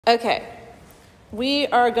Okay, we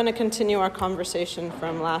are going to continue our conversation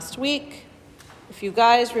from last week. If you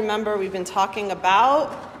guys remember, we've been talking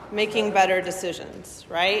about making better decisions,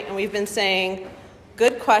 right? And we've been saying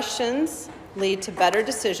good questions lead to better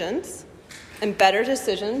decisions, and better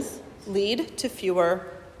decisions lead to fewer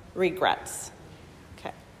regrets.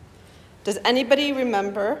 Okay. Does anybody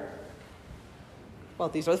remember? Well,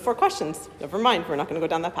 these are the 4 questions. Never mind, we're not going to go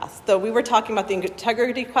down that path. So we were talking about the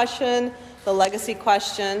integrity question, the legacy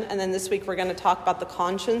question, and then this week we're going to talk about the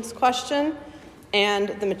conscience question and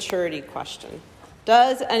the maturity question.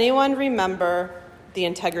 Does anyone remember the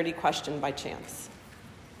integrity question by chance?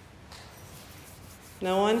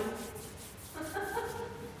 No one?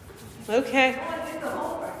 Okay.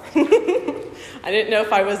 I didn't know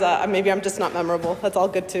if I was, maybe I'm just not memorable. That's all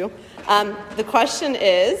good too. The question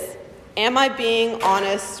is, am I being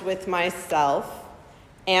honest with myself?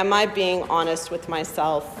 Am I being honest with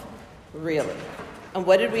myself really? And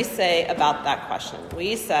what did we say about that question?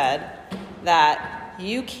 We said that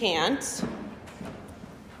you can't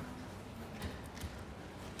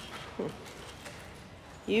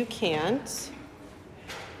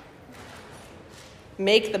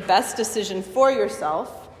make the best decision for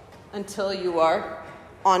yourself until you are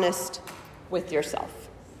honest with yourself.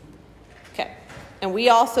 Okay. And we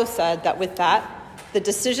also said that with that, the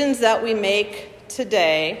decisions that we make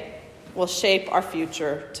today will shape our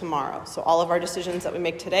future tomorrow. So all of our decisions that we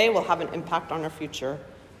make today will have an impact on our future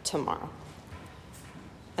tomorrow.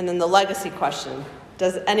 And then the legacy question.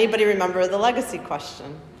 Does anybody remember the legacy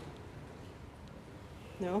question?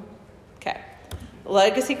 No? Okay. The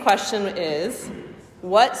legacy question is,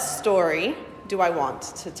 what story do I want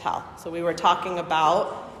to tell? So we were talking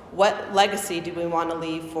about what legacy do we want to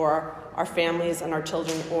leave for our families and our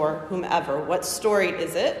children or whomever. What story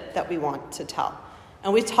is it that we want to tell?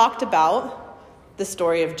 And we talked about the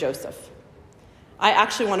story of Joseph. I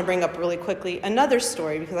actually want to bring up really quickly another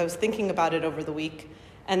story because I was thinking about it over the week.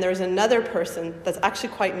 And there's another person that's actually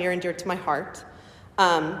quite near and dear to my heart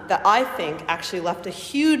that I think actually left a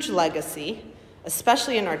huge legacy,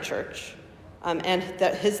 especially in our church. And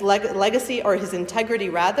that his legacy, or his integrity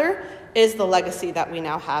rather, is the legacy that we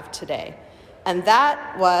now have today. And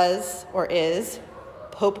that was, or is,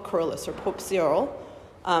 Pope Kyrillos, or Pope Cyril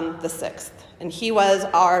the Sixth. And he was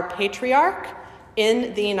our patriarch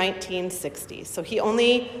in the 1960s. So he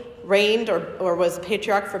only reigned or was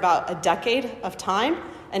patriarch for about a decade of time.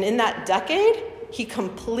 And in that decade, he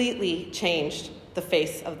completely changed the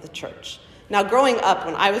face of the church. Now, growing up,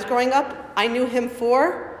 when I was growing up, I knew him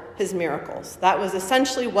for his miracles. That was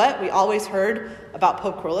essentially what we always heard about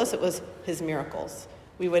Pope Kyrillos. It was his miracles.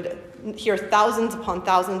 We would hear thousands upon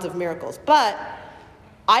thousands of miracles. But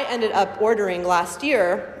I ended up ordering last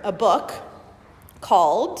year a book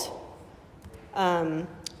called The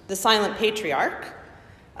Silent Patriarch,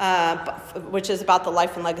 which is about the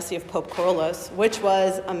life and legacy of Pope Kyrillos, which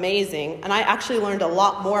was amazing. And I actually learned a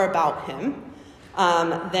lot more about him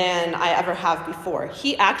than I ever have before.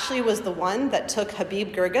 He actually was the one that took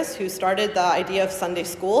Habib Girgis, who started the idea of Sunday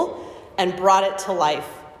school, and brought it to life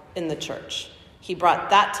in the church. He brought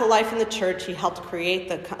that to life in the church. He helped create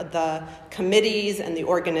the committees and the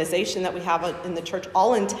organization that we have in the church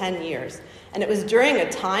all in 10 years. And it was during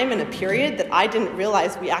a time and a period that I didn't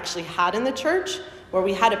realize we actually had in the church, where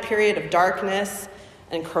we had a period of darkness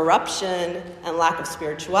and corruption and lack of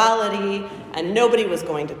spirituality, and nobody was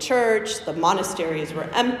going to church. The monasteries were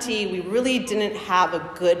empty. We really didn't have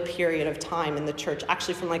a good period of time in the church,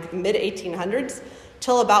 actually from like the mid-1800s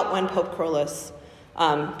till about when Pope Kyrillos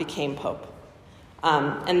became pope.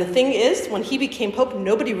 And the thing is, when he became pope,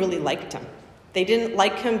 nobody really liked him. They didn't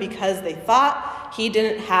like him because they thought he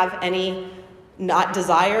didn't have any not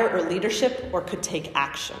desire or leadership or could take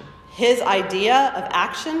action. His idea of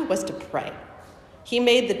action was to pray. He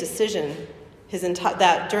made the decision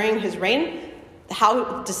that during his reign,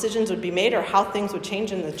 how decisions would be made or how things would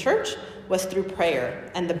change in the church was through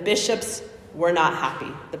prayer. And the bishops were not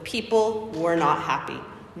happy. The people were not happy.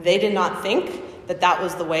 They did not think that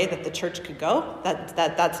was the way that the church could go.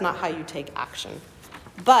 That's not how you take action.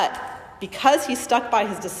 But because he stuck by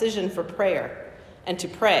his decision for prayer and to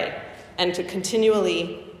pray and to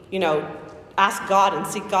continually, ask God and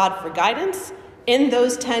seek God for guidance, in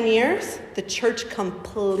those 10 years, the church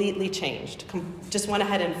completely changed, just went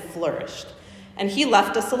ahead and flourished. And he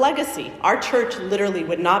left us a legacy. Our church literally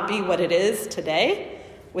would not be what it is today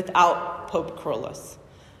without Pope Kyrillos.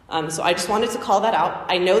 So I just wanted to call that out.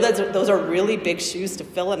 I know that those are really big shoes to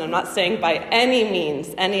fill, and I'm not saying by any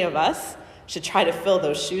means any of us should try to fill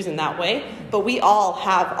those shoes in that way, but we all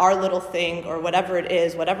have our little thing, or whatever it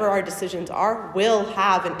is, whatever our decisions are, will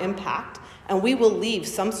have an impact And we will leave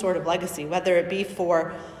some sort of legacy, whether it be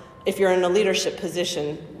for if you're in a leadership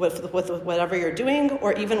position with whatever you're doing,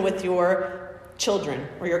 or even with your children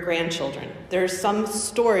or your grandchildren. There's some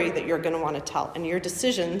story that you're going to want to tell, and your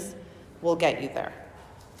decisions will get you there.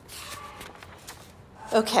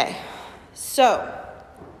 Okay, so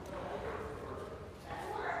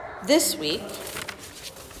this week,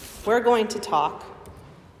 we're going to talk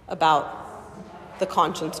about the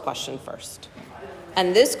conscience question first.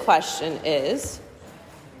 And this question is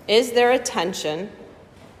there attention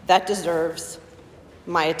that deserves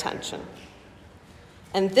my attention?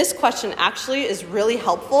 And this question actually is really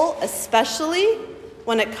helpful, especially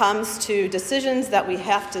when it comes to decisions that we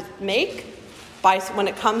have to make when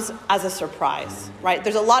it comes as a surprise, right?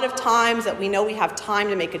 There's a lot of times that we know we have time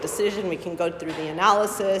to make a decision. We can go through the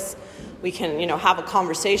analysis. We can, have a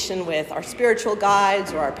conversation with our spiritual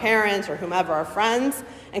guides or our parents or whomever, our friends,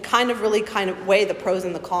 and kind of weigh the pros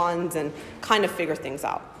and the cons and kind of figure things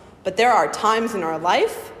out. But there are times in our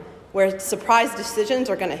life where surprise decisions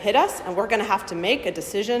are going to hit us, and we're going to have to make a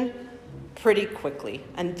decision pretty quickly.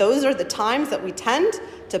 And those are the times that we tend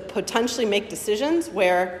to potentially make decisions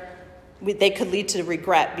where they could lead to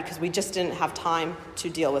regret because we just didn't have time to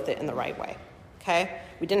deal with it in the right way, okay?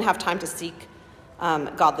 We didn't have time to seek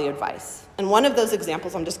godly advice. And one of those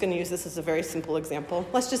examples, I'm just going to use this as a very simple example.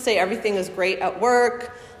 Let's just say everything is great at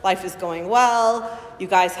work, life is going well, you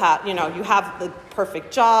guys have, you have the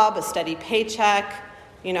perfect job, a steady paycheck,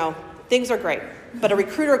 things are great. But a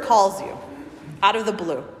recruiter calls you out of the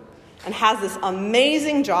blue and has this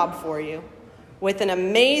amazing job for you with an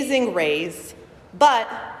amazing raise, but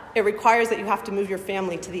it requires that you have to move your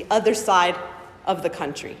family to the other side of the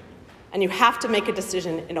country. And you have to make a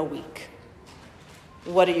decision in a week.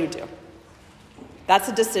 What do you do? That's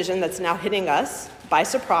a decision that's now hitting us by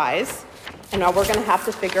surprise. And now we're going to have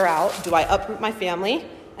to figure out, do I uproot my family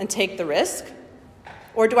and take the risk?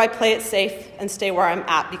 Or do I play it safe and stay where I'm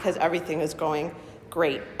at because everything is going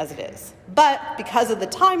great as it is? But because of the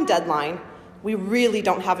time deadline, we really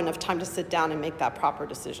don't have enough time to sit down and make that proper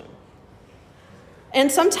decision. And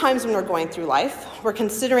sometimes when we're going through life, we're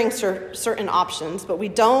considering certain options, but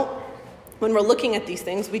when we're looking at these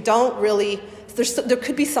things, we don't really, there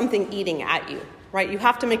could be something eating at you, right? You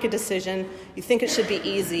have to make a decision. You think it should be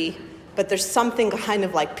easy, but there's something kind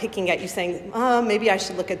of like picking at you saying, maybe I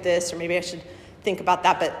should look at this, or maybe I should think about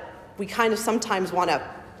that. But we kind of sometimes want to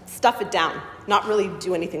stuff it down, not really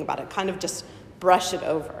do anything about it, kind of just brush it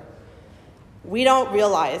over. We don't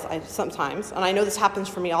realize, sometimes, and I know this happens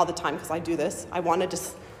for me all the time because I do this, I want to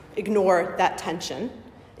just ignore that tension,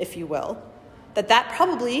 if you will, that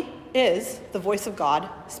probably is the voice of God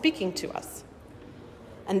speaking to us.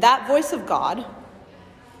 And that voice of God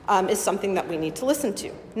is something that we need to listen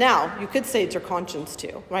to. Now, you could say it's your conscience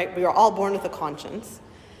too, right? We are all born with a conscience.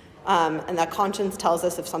 And that conscience tells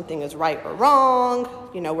us if something is right or wrong.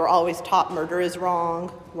 We're always taught murder is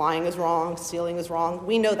wrong, lying is wrong, stealing is wrong.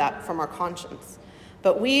 We know that from our conscience.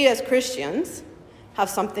 But we as Christians have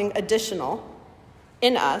something additional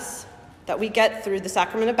in us that we get through the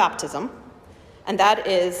sacrament of baptism, and that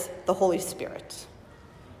is the Holy Spirit.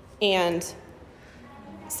 And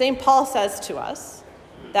St. Paul says to us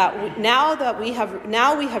that now we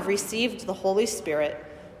have received the Holy Spirit,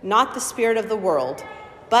 not the spirit of the world,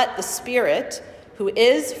 but the Spirit who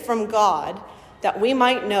is from God, that we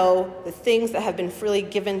might know the things that have been freely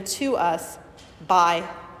given to us by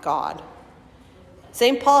God.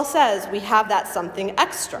 St. Paul says we have that something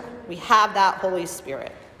extra. We have that Holy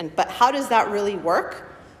Spirit. But how does that really work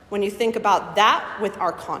when you think about that with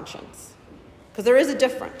our conscience? Because there is a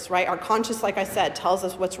difference, right? Our conscience, like I said, tells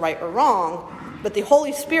us what's right or wrong, but the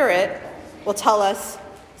Holy Spirit will tell us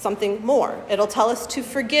something more. It'll tell us to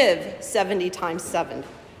forgive 70 times 7.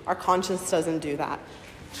 Our conscience doesn't do that.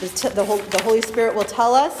 The Holy Spirit will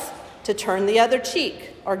tell us to turn the other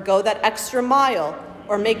cheek, or go that extra mile,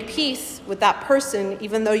 or make peace with that person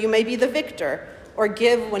even though you may be the victor, or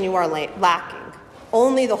give when you are lacking.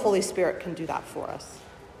 Only the Holy Spirit can do that for us.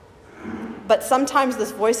 But sometimes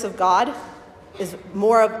this voice of God is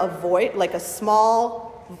more of a voice, like a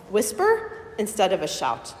small whisper instead of a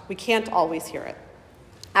shout. We can't always hear it.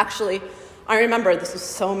 Actually, I remember this was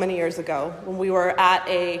so many years ago when we were at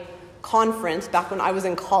a conference back when I was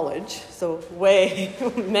in college, so way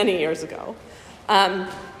many years ago.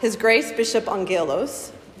 His Grace Bishop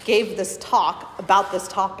Angelos gave this talk about this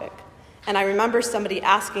topic. And I remember somebody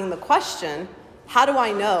asking the question, how do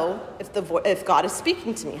I know if God is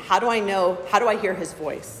speaking to me? How do I hear his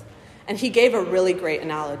voice? And he gave a really great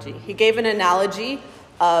analogy. He gave an analogy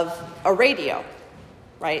of a radio,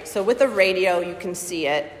 right? So with a radio, you can see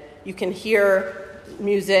it. You can hear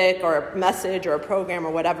music or a message or a program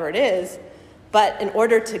or whatever it is. But in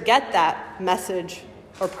order to get that message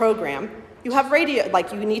or program, you have radio,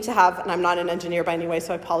 like you need to have, and I'm not an engineer by any way,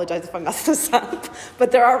 so I apologize if I mess this up,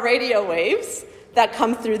 but there are radio waves that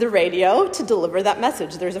come through the radio to deliver that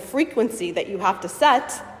message. There's a frequency that you have to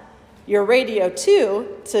set your radio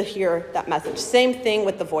to hear that message. Same thing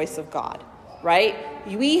with the voice of God, right?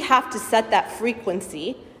 We have to set that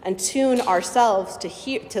frequency and tune ourselves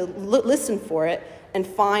to listen for it and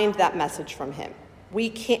find that message from him.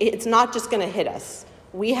 It's not just going to hit us.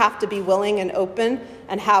 We have to be willing and open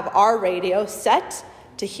and have our radio set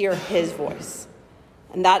to hear his voice.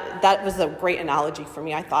 And that was a great analogy for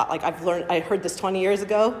me. I thought, like, I heard this 20 years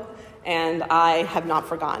ago, and I have not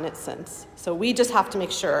forgotten it since. So we just have to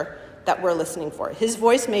make sure that we're listening for it. His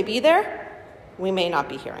voice may be there, we may not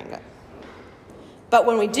be hearing it. But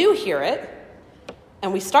when we do hear it,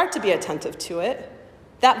 and we start to be attentive to it,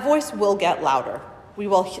 that voice will get louder. We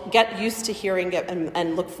will get used to hearing it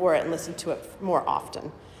and look for it and listen to it more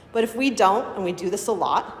often. But if we don't, and we do this a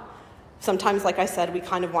lot, sometimes, like I said, we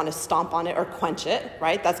kind of want to stomp on it or quench it,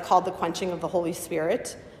 right? That's called the quenching of the Holy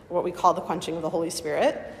Spirit, or what we call the quenching of the Holy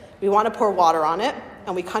Spirit. We want to pour water on it,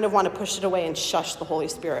 and we kind of want to push it away and shush the Holy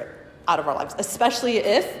Spirit out of our lives, especially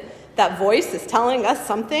if that voice is telling us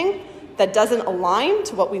something that doesn't align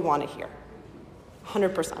to what we want to hear.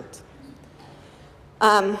 100%.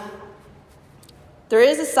 There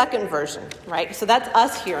is a second version, right? So that's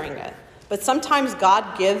us hearing it. But sometimes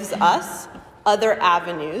God gives us other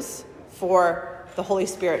avenues for the Holy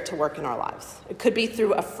Spirit to work in our lives. It could be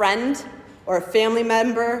through a friend or a family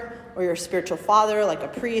member or your spiritual father, like a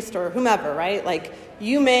priest or whomever, right? Like,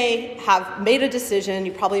 you may have made a decision.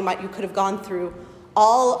 You could have gone through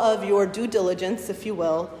all of your due diligence, if you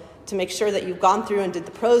will, to make sure that you've gone through and did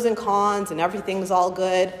the pros and cons and everything's all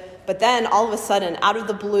good. But then all of a sudden, out of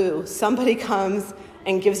the blue, somebody comes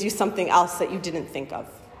and gives you something else that you didn't think of,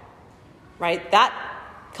 right? That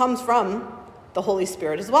comes from the Holy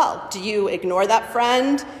Spirit as well. Do you ignore that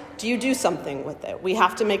friend? Do you do something with it? We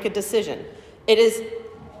have to make a decision. It is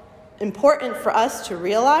important for us to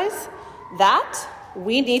realize that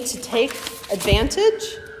we need to take advantage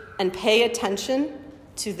and pay attention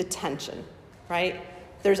to the tension, right?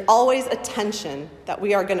 There's always a tension that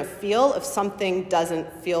we are going to feel if something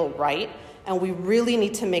doesn't feel right, and we really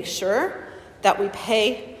need to make sure that we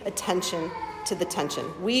pay attention to the tension.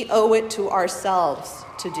 We owe it to ourselves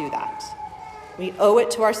to do that. We owe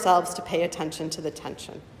it to ourselves to pay attention to the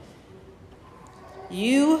tension.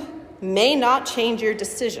 You may not change your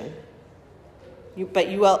decision, but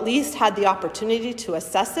you at least had the opportunity to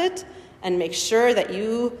assess it and make sure that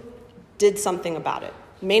you did something about it.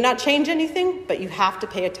 You may not change anything, but you have to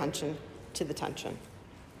pay attention to the tension.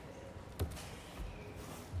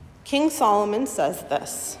 King Solomon says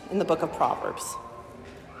this in the book of Proverbs: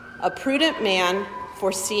 "A prudent man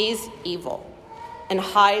foresees evil and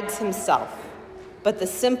hides himself, but the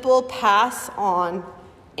simple pass on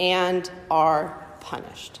and are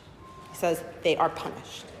punished." He says they are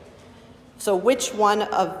punished. So which one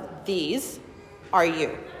of these are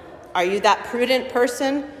you? Are you that prudent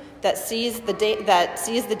person that sees the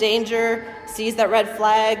danger, sees that red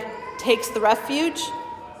flag, takes the refuge?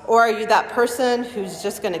 Or are you that person who's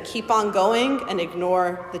just going to keep on going and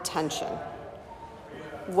ignore the tension?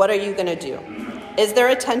 What are you going to do? Is there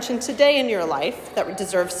a tension today in your life that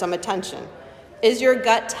deserves some attention? Is your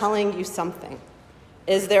gut telling you something?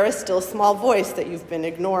 Is there a still small voice that you've been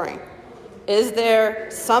ignoring? Is there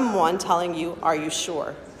someone telling you, are you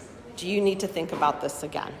sure? Do you need to think about this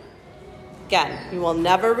again? Again, you will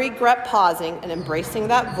never regret pausing and embracing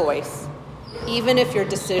that voice, even if your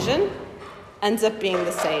decision ends up being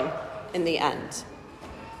the same in the end.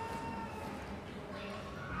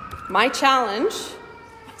 My challenge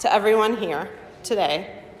to everyone here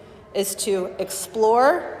today is to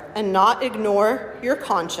explore and not ignore your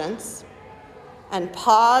conscience, and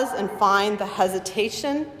pause and find the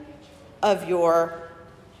hesitation of the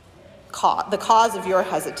cause of your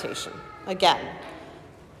hesitation. Again,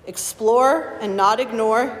 explore and not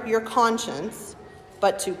ignore your conscience,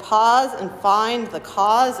 but to pause and find the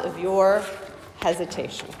cause of your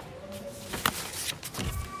hesitation.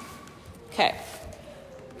 Okay.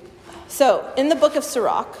 So, in the book of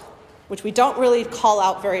Sirach, which we don't really call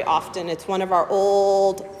out very often, it's one of our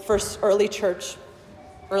early church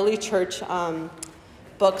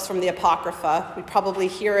books from the Apocrypha. We probably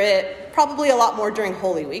hear it a lot more during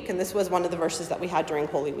Holy Week, and this was one of the verses that we had during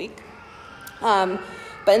Holy Week.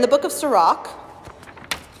 But in the book of Sirach,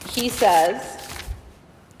 he says,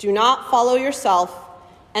 "Do not follow yourself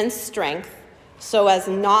and strength so as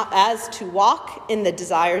to walk in the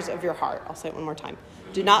desires of your heart." I'll say it one more time.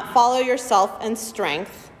 "Do not follow yourself and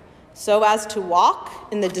strength so as to walk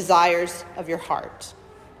in the desires of your heart.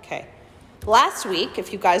 Okay. Last week,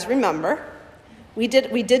 if you guys remember, we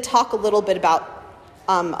did talk a little bit about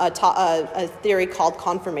a theory called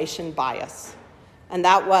confirmation bias. And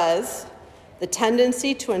that was the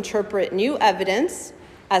tendency to interpret new evidence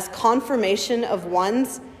as confirmation of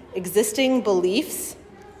one's existing beliefs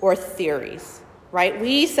or theories, right?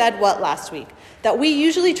 We said what last week? That we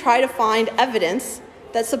usually try to find evidence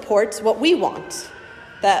that supports what we want,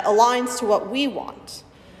 that aligns to what we want.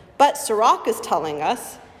 But Sirach is telling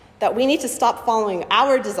us that we need to stop following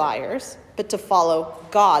our desires, but to follow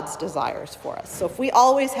God's desires for us. So if we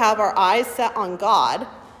always have our eyes set on God,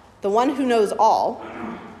 the one who knows all,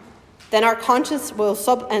 then our conscience will,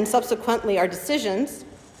 and subsequently our decisions,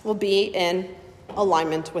 will be in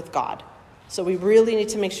alignment with God. So we really need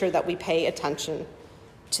to make sure that we pay attention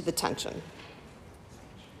to the tension.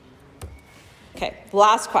 Okay,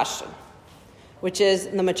 last question, which is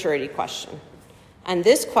the maturity question. And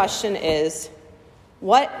this question is,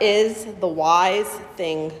 what is the wise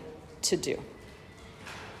thing to do?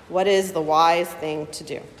 What is the wise thing to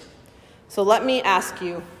do? So let me ask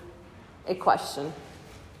you a question.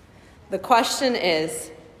 The question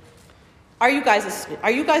is, are you guys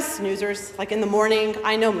snoozers? Like in the morning,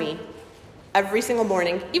 I know me, every single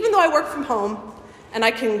morning, even though I work from home and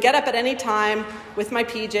I can get up at any time with my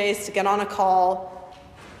PJs to get on a call,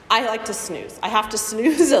 I like to snooze. I have to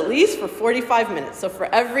snooze at least for 45 minutes. So for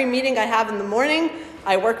every meeting I have in the morning,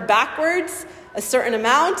 I work backwards a certain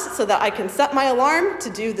amount so that I can set my alarm to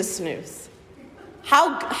do the snooze.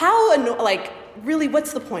 Really,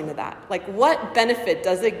 what's the point of that? Like, what benefit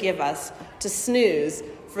does it give us to snooze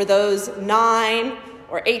for those 9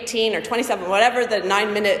 or 18 or 27, whatever the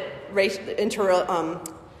 9-minute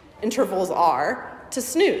intervals are, to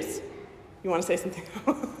snooze? You want to say something? It's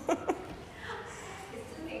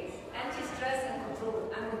two things: anti-stress and control.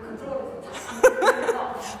 I'm control.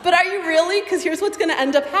 But are you really? Because here's what's going to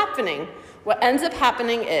end up happening. What ends up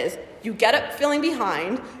happening is you get up feeling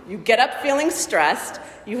behind, you get up feeling stressed,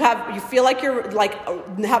 you feel like you're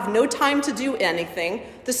have no time to do anything.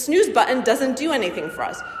 The snooze button doesn't do anything for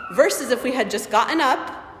us. Versus if we had just gotten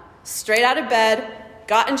up, straight out of bed,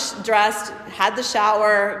 gotten dressed, had the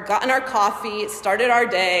shower, gotten our coffee, started our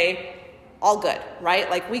day, all good, right?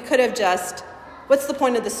 Like we could have just, what's the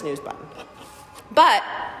point of the snooze button? But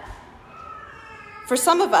for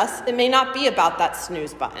some of us, it may not be about that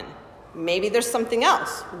snooze button. Maybe there's something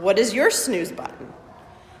else. What is your snooze button?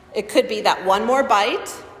 It could be that one more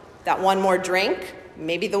bite, that one more drink,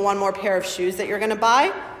 maybe the one more pair of shoes that you're going to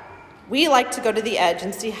buy. We like to go to the edge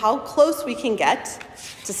and see how close we can get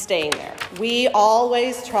to staying there. We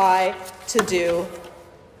always try to do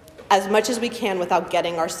as much as we can without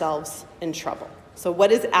getting ourselves in trouble. So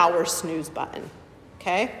what is our snooze button?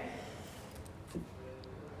 Okay?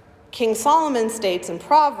 King Solomon states in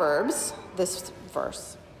Proverbs, this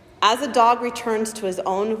verse, "As a dog returns to his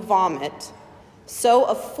own vomit, so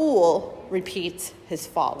a fool repeats his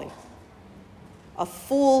folly." A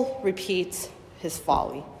fool repeats his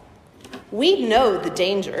folly. We know the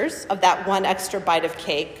dangers of that one extra bite of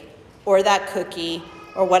cake or that cookie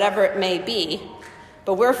or whatever it may be,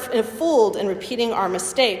 but we're fooled in repeating our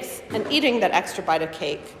mistakes and eating that extra bite of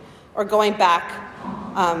cake or going back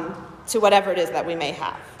to whatever it is that we may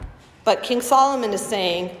have. But King Solomon is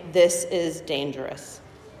saying this is dangerous.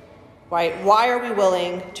 Right? Why are we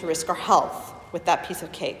willing to risk our health with that piece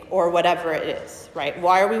of cake or whatever it is, right?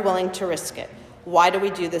 Why are we willing to risk it? Why do we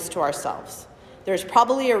do this to ourselves? There's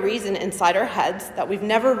probably a reason inside our heads that we've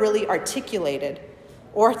never really articulated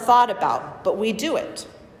or thought about, but we do it.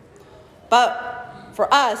 But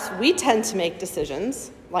for us, we tend to make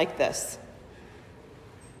decisions like this.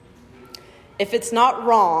 If it's not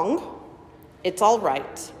wrong, it's all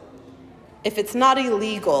right. If it's not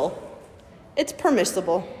illegal, it's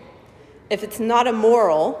permissible. If it's not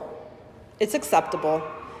immoral, it's acceptable.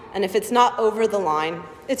 And if it's not over the line,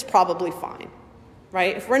 it's probably fine,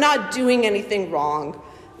 right? If we're not doing anything wrong,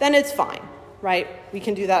 then it's fine, right? We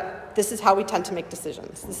can do that. This is how we tend to make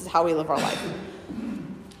decisions. This is how we live our life.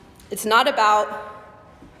 It's not about,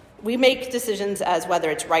 we make decisions as whether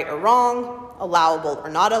it's right or wrong, allowable or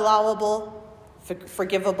not allowable,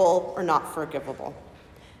 forgivable or not forgivable.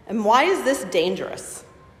 And why is this dangerous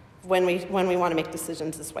when we want to make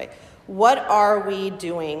decisions this way? What are we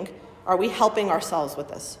doing? Are we helping ourselves with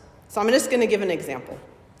this? So I'm just going to give an example,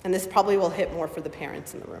 and this probably will hit more for the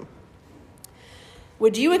parents in the room.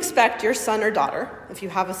 Would you expect your son or daughter, if you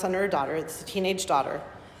have a son or a daughter, it's a teenage daughter,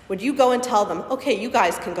 would you go and tell them, okay, you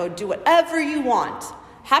guys can go do whatever you want.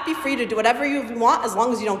 Happy for you to do whatever you want as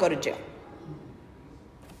long as you don't go to jail?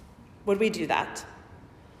 Would we do that?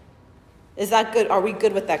 Is that good? Are we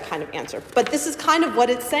good with that kind of answer? But this is kind of what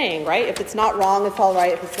it's saying, right? If it's not wrong, it's all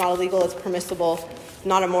right. If it's not illegal, it's permissible. If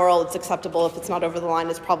not immoral, it's acceptable. If it's not over the line,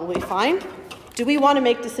 it's probably fine. Do we want to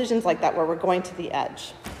make decisions like that where we're going to the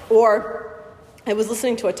edge? Or I was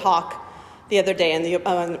listening to a talk the other day,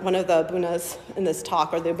 and one of the abunas in this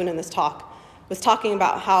talk, or the abuna in this talk, was talking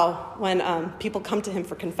about how when people come to him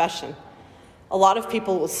for confession, a lot of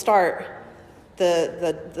people will start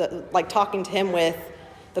like talking to him with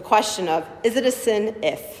the question of, is it a sin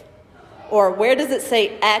if? Or where does it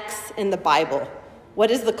say X in the Bible? What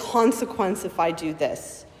is the consequence if I do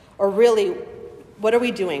this? Or really, what are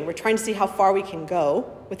we doing? We're trying to see how far we can go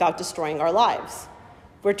without destroying our lives.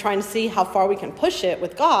 We're trying to see how far we can push it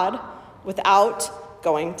with God without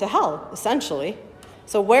going to hell, essentially.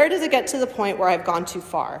 So where does it get to the point where I've gone too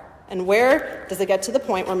far? And where does it get to the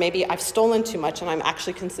point where maybe I've stolen too much and I'm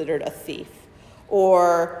actually considered a thief?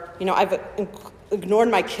 Or, I've ignored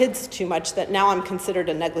my kids too much that now I'm considered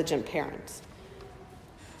a negligent parent.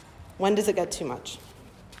 When does it get too much?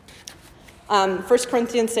 1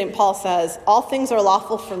 Corinthians, St. Paul says, all things are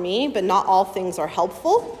lawful for me, but not all things are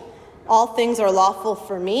helpful. All things are lawful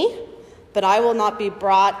for me, but I will not be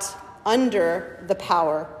brought under the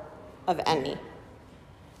power of any.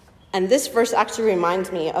 And this verse actually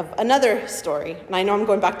reminds me of another story. And I know I'm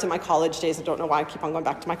going back to my college days. I don't know why I keep on going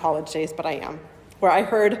back to my college days, but I am. Where I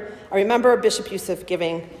remember Bishop Yusuf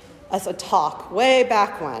giving us a talk way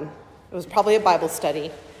back when. It was probably a Bible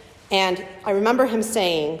study. And I remember him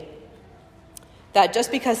saying that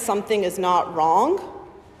just because something is not wrong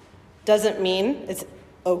doesn't mean it's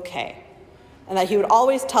okay. And that he would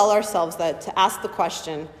always tell ourselves that to ask the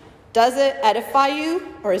question, does it edify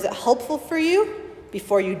you or is it helpful for you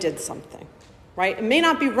before you did something, right? It may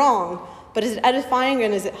not be wrong, but is it edifying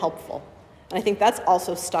and is it helpful? And I think that's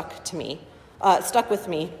also stuck with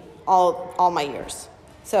me all my years.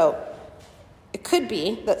 So it could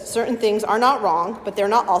be that certain things are not wrong, but they're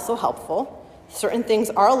not also helpful. Certain things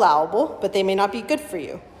are allowable, but they may not be good for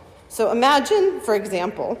you. So imagine, for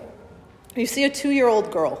example, you see a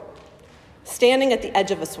 2-year-old girl standing at the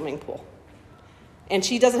edge of a swimming pool. And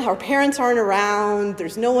her parents aren't around,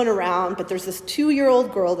 there's no one around, but there's this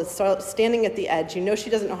 2-year-old girl that's standing at the edge. You know she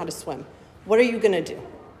doesn't know how to swim. What are you going to do?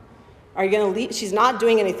 Are you going to leave? She's not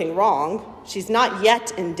doing anything wrong. She's not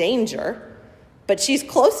yet in danger, but she's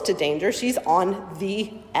close to danger. She's on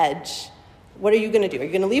the edge. What are you going to do? Are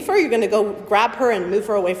you going to leave her? Or are you going to go grab her and move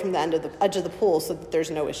her away from the edge of the pool so that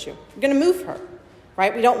there's no issue? You're going to move her,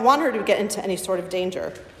 right? We don't want her to get into any sort of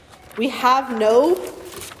danger. We have no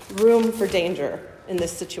room for danger in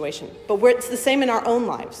this situation. But it's the same in our own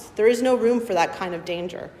lives. There is no room for that kind of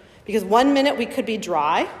danger. Because 1 minute we could be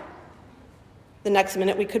dry, the next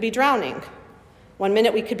minute we could be drowning. 1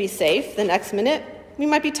 minute we could be safe, the next minute we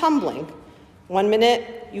might be tumbling. 1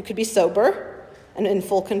 minute you could be sober and in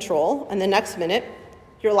full control, and the next minute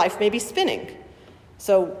your life may be spinning.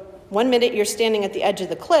 So 1 minute you're standing at the edge of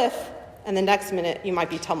the cliff, and the next minute you might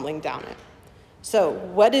be tumbling down it. So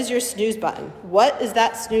what is your snooze button? What is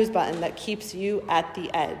that snooze button that keeps you at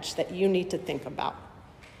the edge that you need to think about?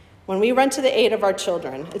 When we run to the aid of our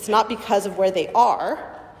children, it's not because of where they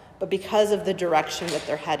are, but because of the direction that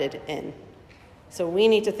they're headed in. So we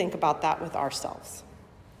need to think about that with ourselves.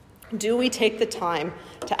 Do we take the time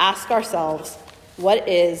to ask ourselves, what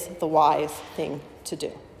is the wise thing to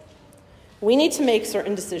do? We need to make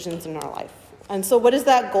certain decisions in our life. And so what is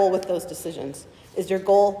that goal with those decisions? Is your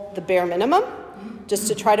goal the bare minimum, just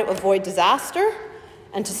to try to avoid disaster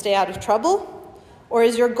and to stay out of trouble? Or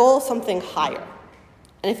is your goal something higher?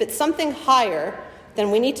 And if it's something higher,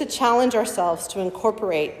 then we need to challenge ourselves to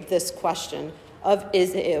incorporate this question of,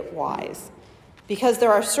 is it wise? Because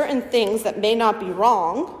there are certain things that may not be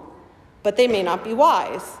wrong, but they may not be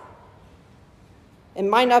wise. It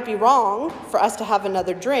might not be wrong for us to have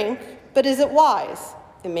another drink, but is it wise?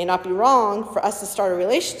 It may not be wrong for us to start a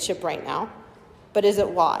relationship right now, but is it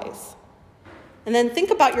wise? And then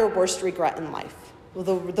think about your worst regret in life.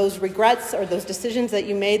 Those regrets or those decisions that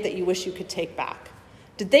you made that you wish you could take back.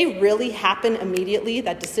 Did they really happen immediately,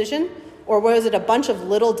 that decision? Or was it a bunch of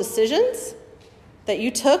little decisions that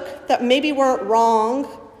you took that maybe weren't wrong,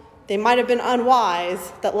 they might have been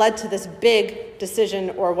unwise, that led to this big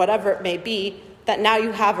decision or whatever it may be that now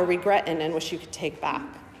you have a regret in and wish you could take back?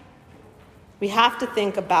 We have to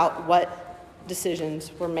think about what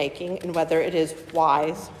decisions we're making and whether it is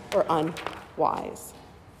wise or unwise.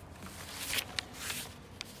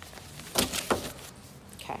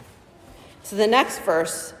 Okay. So the next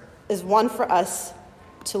verse is one for us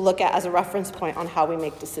to look at as a reference point on how we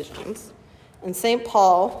make decisions. And St.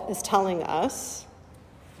 Paul is telling us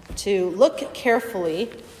to look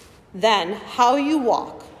carefully then how you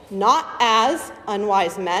walk, not as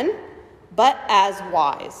unwise men, but as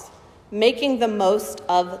wise, making the most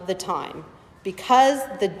of the time, because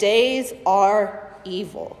the days are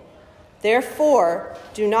evil. Therefore,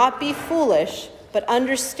 do not be foolish, but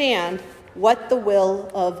understand what the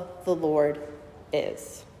will of the Lord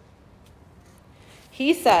is.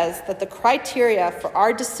 He says that the criteria for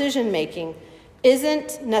our decision-making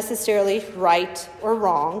isn't necessarily right or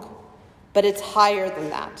wrong, but it's higher than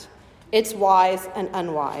that. It's wise and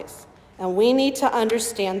unwise. And we need to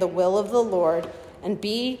understand the will of the Lord and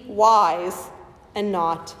be wise and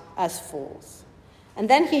not as fools. And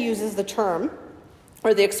then he uses the term,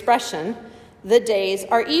 or the expression, the days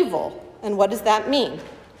are evil. And what does that mean?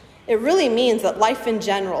 It really means that life in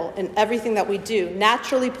general and everything that we do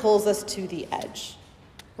naturally pulls us to the edge,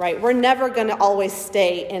 right? We're never going to always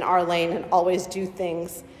stay in our lane and always do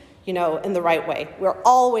things, in the right way. We're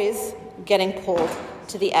always getting pulled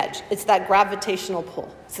to the edge. It's that gravitational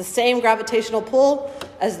pull. It's the same gravitational pull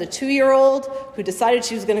as the 2-year-old who decided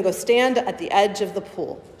she was going to go stand at the edge of the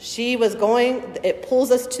pool. It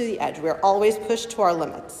pulls us to the edge. We're always pushed to our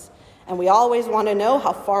limits. And we always want to know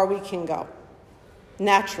how far we can go,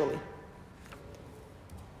 naturally.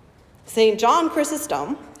 St. John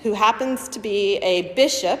Chrysostom, who happens to be a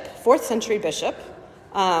bishop, 4th century bishop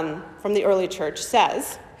from the early church,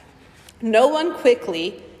 says, "No one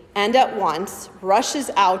quickly and at once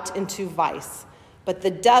rushes out into vice, but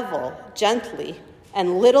the devil gently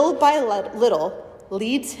and little by little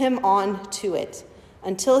leads him on to it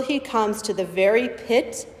until he comes to the very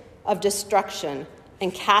pit of destruction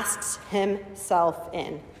and casts himself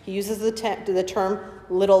in." He uses the term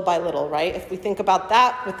little by little, right? If we think about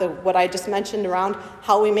that with what I just mentioned around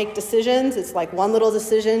how we make decisions, it's like one little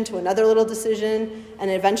decision to another little decision,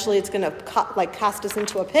 and eventually it's going to cast us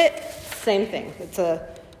into a pit. Same thing.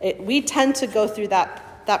 We tend to go through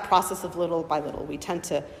that process of little by little. We tend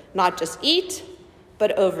to not just eat,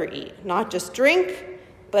 but overeat. Not just drink,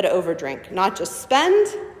 but overdrink. Not just spend,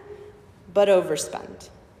 but overspend.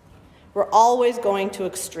 We're always going to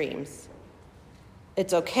extremes.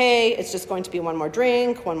 It's okay, it's just going to be one more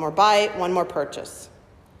drink, one more bite, one more purchase.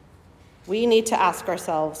 We need to ask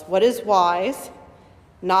ourselves, what is wise,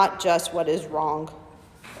 not just what is wrong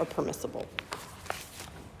or permissible.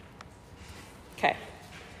 Okay,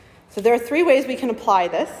 so there are 3 ways we can apply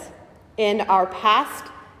this in our past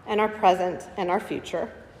and our present and our future.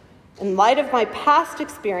 In light of my past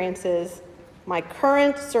experiences, my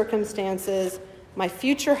current circumstances, my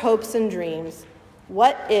future hopes and dreams,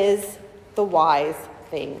 what is the wise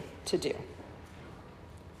thing to do?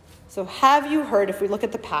 So have you heard, if we look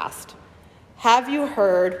at the past, have you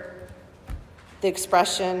heard the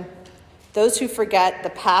expression, those who forget the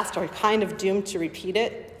past are kind of doomed to repeat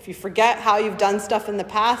it? If you forget how you've done stuff in the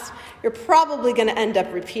past, you're probably going to end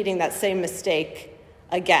up repeating that same mistake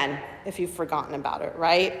again if you've forgotten about it,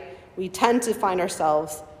 right? We tend to find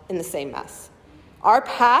ourselves in the same mess. Our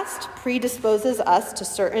past predisposes us to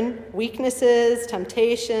certain weaknesses,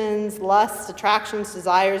 temptations, lusts, attractions,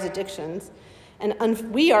 desires, addictions,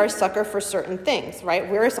 and we are a sucker for certain things, right?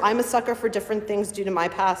 Whereas I'm a sucker for different things due to my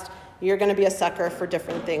past, you're going to be a sucker for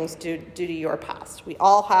different things due to your past. We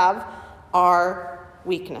all have our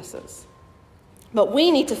weaknesses. But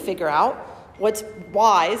we need to figure out what's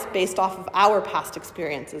wise based off of our past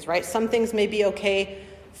experiences, right? Some things may be okay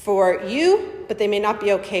for you, but they may not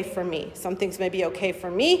be okay for me. Some things may be okay for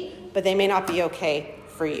me, but they may not be okay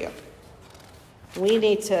for you. We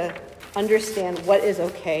need to understand what is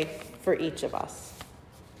okay for each of us.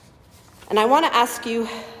 And I want to ask you,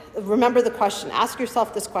 remember the question, ask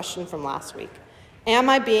yourself this question from last week. Am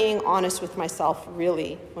I being honest with myself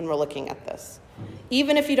really when we're looking at this?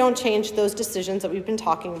 Even if you don't change those decisions that we've been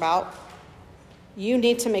talking about, you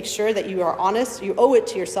need to make sure that you are honest. You owe it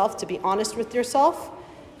to yourself to be honest with yourself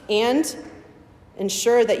and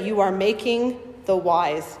ensure that you are making the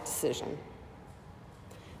wise decision.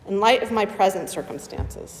 In light of my present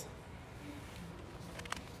circumstances,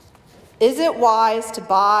 is it wise to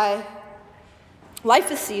buy?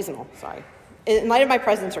 Life is seasonal, In light of my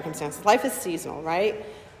present circumstances, life is seasonal, right?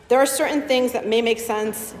 There are certain things that may make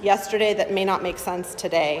sense yesterday that may not make sense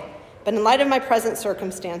today. But in light of my present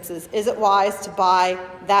circumstances, is it wise to buy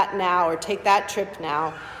that now or take that trip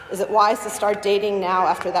now? Is it wise to start dating now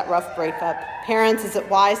after that rough breakup? Parents, is it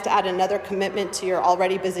wise to add another commitment to your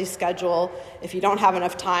already busy schedule if you don't have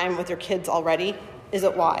enough time with your kids already? Is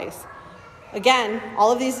it wise? Again,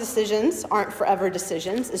 all of these decisions aren't forever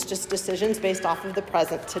decisions. It's just decisions based off of the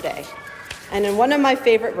present today. And in one of my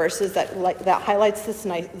favorite verses that highlights this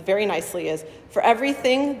very nicely is, "For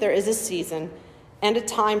everything there is a season and a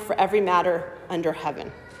time for every matter under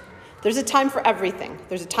heaven." There's a time for everything.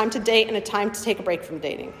 There's a time to date and a time to take a break from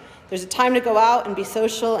dating. There's a time to go out and be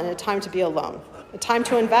social and a time to be alone. A time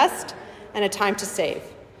to invest and a time to save.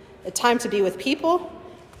 A time to be with people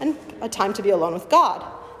and a time to be alone with God.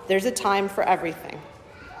 There's a time for everything.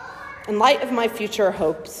 In light of my future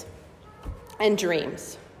hopes and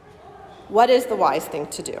dreams, what is the wise thing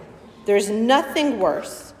to do? There's nothing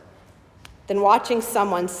worse than watching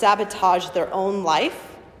someone sabotage their own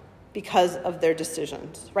life because of their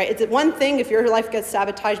decisions, right? It's one thing if your life gets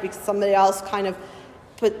sabotaged because somebody else kind of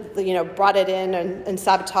brought it in and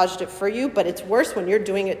sabotaged it for you, but it's worse when you're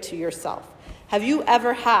doing it to yourself. Have you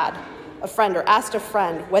ever had a friend or asked a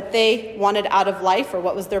friend what they wanted out of life or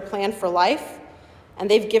what was their plan for life, and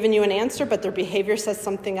they've given you an answer, but their behavior says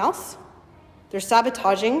something else? They're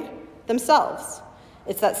sabotaging themselves.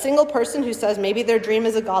 It's that single person who says maybe their dream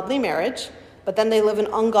is a godly marriage, but then they live an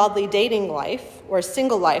ungodly dating life or a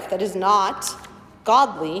single life that is not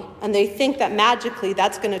godly, and they think that magically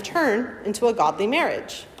that's going to turn into a godly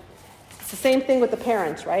marriage. It's the same thing with the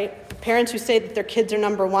parents, right? Parents who say that their kids are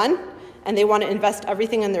number one, and they want to invest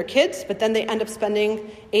everything in their kids, but then they end up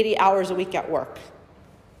spending 80 hours a week at work.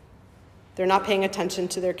 They're not paying attention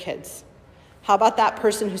to their kids. How about that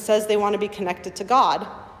person who says they want to be connected to God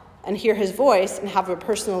and hear his voice and have a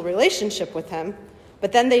personal relationship with him,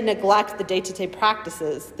 but then they neglect the day-to-day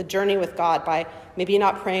practices, the journey with God, by maybe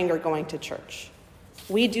not praying or going to church?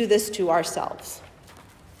 We do this to ourselves.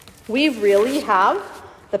 We really have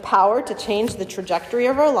the power to change the trajectory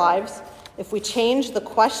of our lives if we change the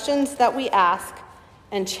questions that we ask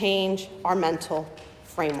and change our mental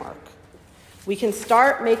framework. We can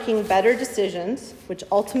start making better decisions, which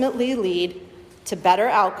ultimately lead to better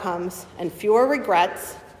outcomes and fewer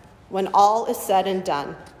regrets when all is said and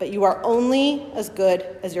done. But you are only as good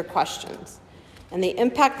as your questions. And the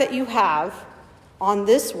impact that you have on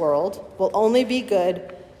this world will only be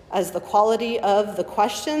good as the quality of the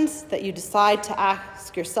questions that you decide to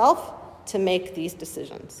ask yourself to make these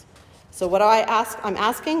decisions. So what do I ask? I'm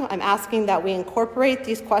asking that we incorporate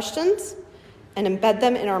these questions and embed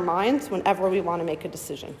them in our minds whenever we want to make a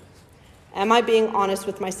decision. Am I being honest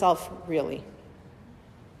with myself, really?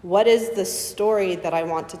 What is the story that I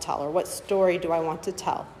want to tell, or what story do I want to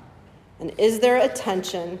tell? And is there a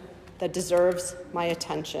tension that deserves my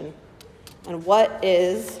attention? And what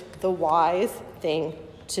is the wise thing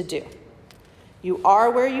to do? You are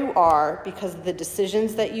where you are because of the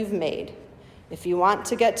decisions that you've made. If you want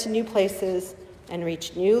to get to new places and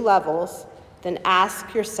reach new levels, then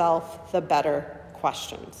ask yourself the better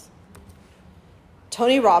questions.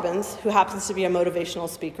 Tony Robbins, who happens to be a motivational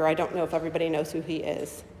speaker, I don't know if everybody knows who he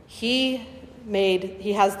is. He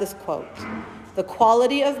has this quote: "The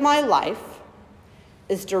quality of my life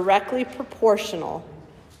is directly proportional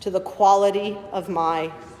to the quality of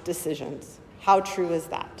my decisions." How true is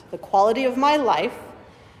that? The quality of my life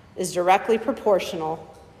is directly proportional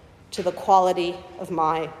to the quality of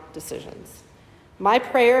my decisions. My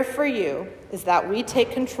prayer for you is that we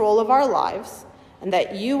take control of our lives and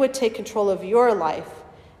that you would take control of your life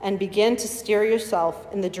and begin to steer yourself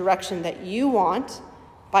in the direction that you want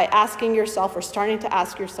by asking yourself, or starting to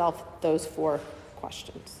ask yourself, those 4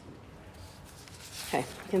 questions. Okay,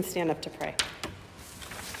 you can stand up to pray.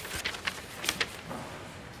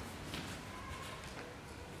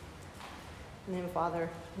 In the name of the Father,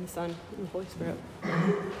 and the Son, and the Holy Spirit.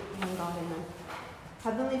 And God, amen.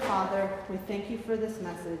 Heavenly Father, we thank you for this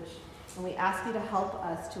message, and we ask you to help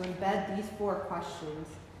us to embed these 4 questions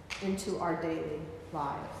into our daily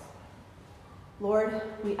lives. Lord,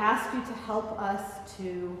 we ask you to help us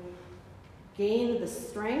to gain the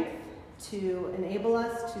strength to enable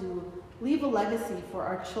us to leave a legacy for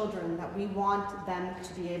our children that we want them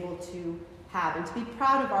to be able to have, and to be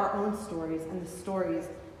proud of our own stories and the stories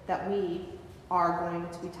that we are going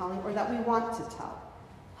to be telling, or that we want to tell.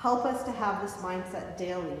 Help us to have this mindset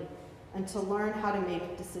daily and to learn how to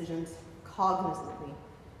make decisions cognizantly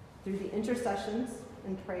through the intercessions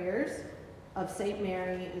and prayers of St.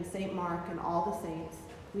 Mary and St. Mark and all the saints.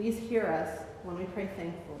 Please hear us when we pray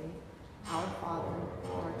thankfully. Our Father,